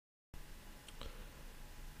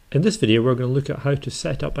In this video, we're going to look at how to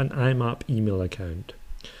set up an IMAP email account.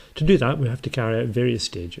 To do that, we have to carry out various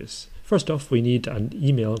stages. First off, we need an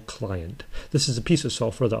email client. This is a piece of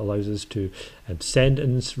software that allows us to send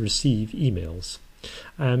and receive emails.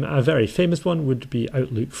 A very famous one would be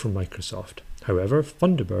Outlook from Microsoft. However,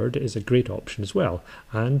 Thunderbird is a great option as well,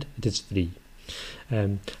 and it is free.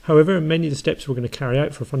 However, many of the steps we're going to carry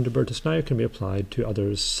out for Thunderbird just now can be applied to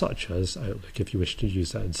others such as Outlook if you wish to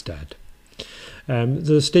use that instead.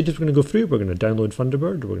 The stages we're going to go through: we're going to download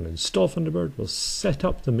Thunderbird, we're going to install Thunderbird, we'll set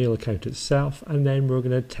up the mail account itself, and then we're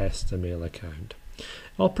going to test the mail account.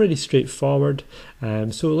 All pretty straightforward,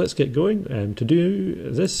 so let's get going. To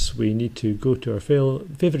do this, we need to go to our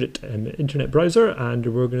favourite internet browser, and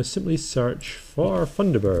we're going to simply search for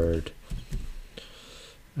Thunderbird.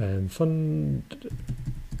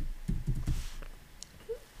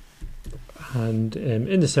 And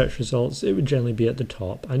in the search results, it would generally be at the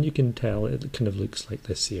top, and you can tell it kind of looks like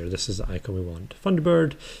this here. This is the icon we want.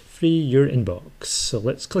 Thunderbird, free your inbox. So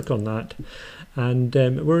let's click on that, and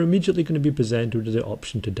we're immediately going to be presented with the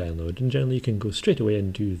option to download, and generally you can go straight away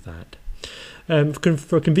and do that.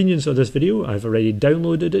 For convenience of this video, I've already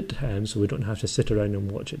downloaded it, so we don't have to sit around and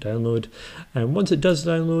watch it download. Once it does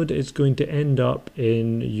download, it's going to end up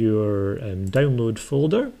in your download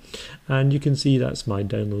folder, and you can see that's my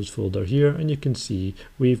downloads folder here, and you can see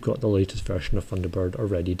we've got the latest version of Thunderbird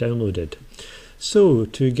already downloaded. So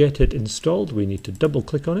to get it installed, we need to double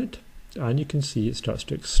click on it, and you can see it starts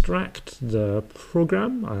to extract the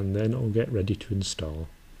program, and then it'll get ready to install.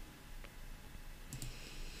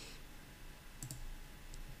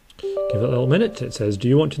 Give it a little minute. It says, do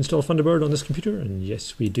you want to install Thunderbird on this computer? And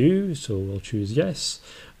yes, we do. So we'll choose yes.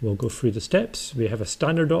 We'll go through the steps. We have a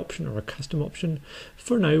standard option or a custom option.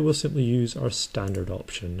 For now, we'll simply use our standard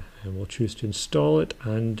option, and we'll choose to install it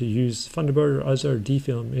and use Thunderbird as our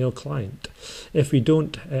default mail client. If we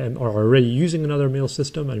don't or are already using another mail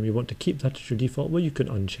system and we want to keep that as your default, well, you can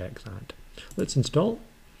uncheck that. Let's install.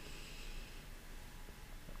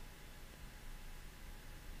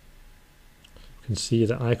 You can see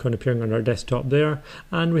the icon appearing on our desktop there,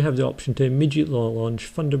 and we have the option to immediately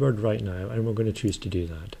launch Thunderbird right now, and we're going to choose to do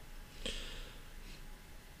that.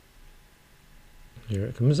 Here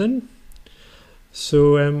it comes in.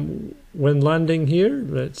 So when landing here,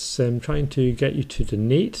 it's trying to get you to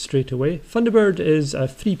donate straight away. Thunderbird is a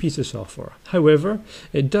free piece of software. However,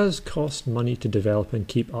 it does cost money to develop and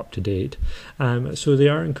keep up to date. So they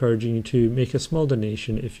are encouraging you to make a small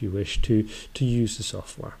donation if you wish to use the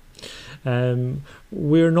software.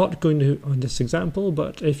 We're not going to on this example,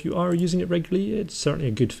 but if you are using it regularly, it's certainly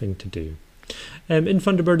a good thing to do. In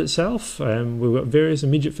Thunderbird itself, we've got various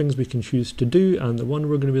immediate things we can choose to do, and the one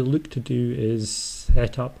we're going to look to do is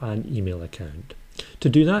set up an email account. To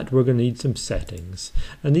do that, we're going to need some settings,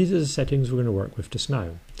 and these are the settings we're going to work with just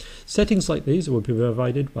now. Settings like these will be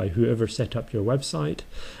provided by whoever set up your website.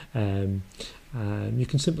 You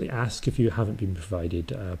can simply ask if you haven't been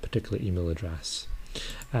provided a particular email address.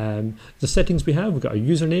 The settings we've got a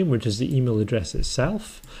username, which is the email address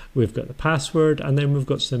itself, we've got the password, and then we've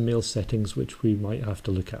got some mail settings which we might have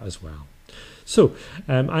to look at as well. So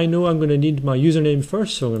I know I'm going to need my username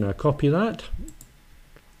first, so I'm going to copy that,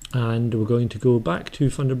 and we're going to go back to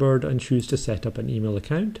Thunderbird and choose to set up an email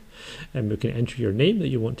account, and we can enter your name that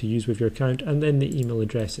you want to use with your account, and then the email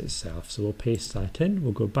address itself. So we'll paste that in.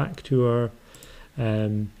 We'll go back to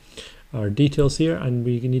our details here, and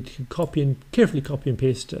we need to carefully copy and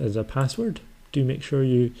paste as a password. Do make sure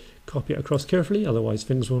you copy it across carefully, otherwise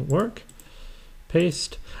things won't work.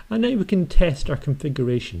 Paste, and now we can test our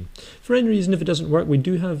configuration. For any reason, if it doesn't work, we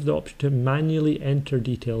do have the option to manually enter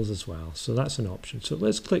details as well, so that's an option. So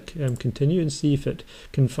let's click continue and see if it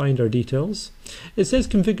can find our details. It says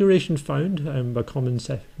configuration found by common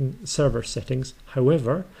server settings.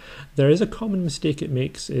 However, there is a common mistake it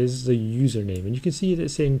makes is the username, and you can see that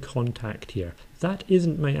it's saying contact here. That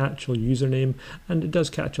isn't my actual username, and it does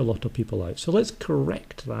catch a lot of people out. So let's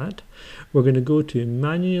correct that. We're going to go to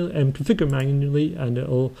configure manually, and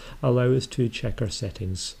it'll allow us to check our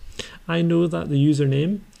settings. I know that the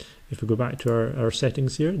username, if we go back to our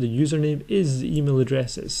settings here, the username is the email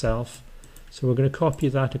address itself. So we're going to copy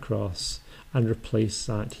that across and replace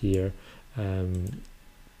that here, and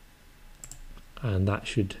that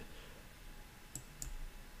should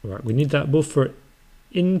work. We need that both for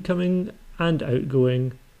incoming and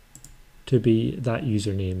outgoing to be that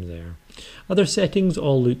username there. Other settings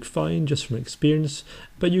all look fine just from experience,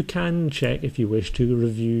 but you can check if you wish to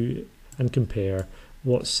review and compare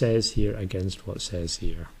what says here against what says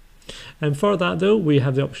here. And for that though, we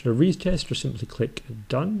have the option to retest or simply click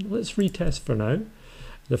done. Let's retest for now.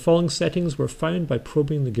 The following settings were found by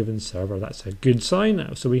probing the given server. That's a good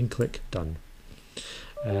sign, so we can click done.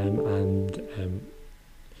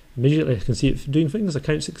 Immediately I can see it doing things.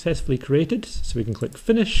 Account successfully created, so we can click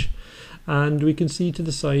finish, and we can see to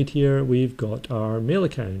the side here we've got our mail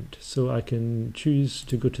account. So I can choose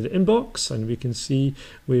to go to the inbox, and we can see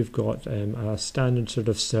we've got a standard sort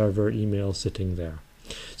of server email sitting there.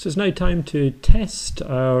 So it's now time to test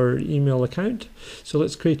our email account. So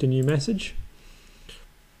let's create a new message,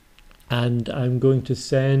 and I'm going to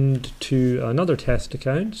send to another test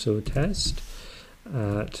account. So test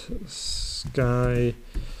at sky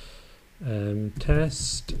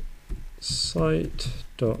test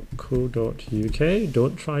site.co.uk.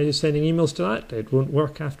 Don't try sending emails to that, it won't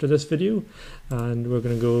work after this video. And we're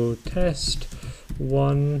going to go test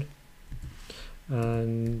 1,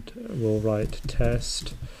 and we'll write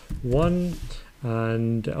test 1,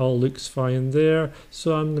 and it all looks fine there,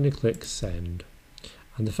 so I'm going to click send.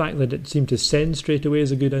 And the fact that it seemed to send straight away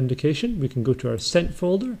is a good indication. We can go to our sent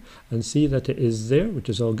folder and see that it is there, which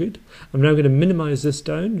is all good. I'm now going to minimize this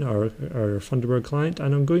down, our Thunderbird client,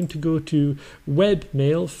 and I'm going to go to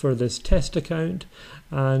webmail for this test account,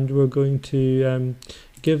 and we're going to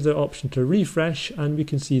give the option to refresh, and we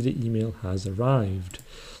can see the email has arrived.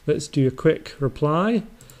 Let's do a quick reply,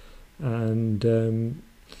 and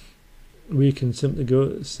we can simply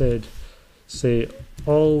go say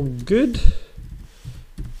all good,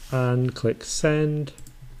 and click send,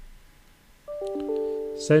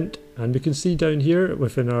 sent, and we can see down here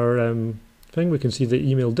within our thing, we can see the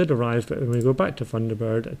email did arrive. But when we go back to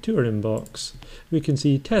Thunderbird to our inbox, we can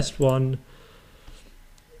see test 1,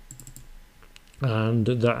 and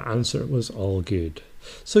the answer was all good.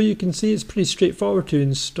 So you can see it's pretty straightforward to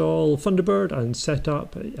install Thunderbird and set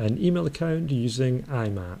up an email account using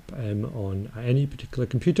IMAP on any particular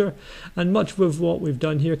computer, and much of what we've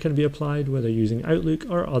done here can be applied whether using Outlook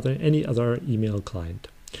or any other email client.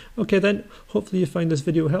 Okay then, hopefully you find this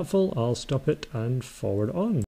video helpful. I'll stop it and forward on.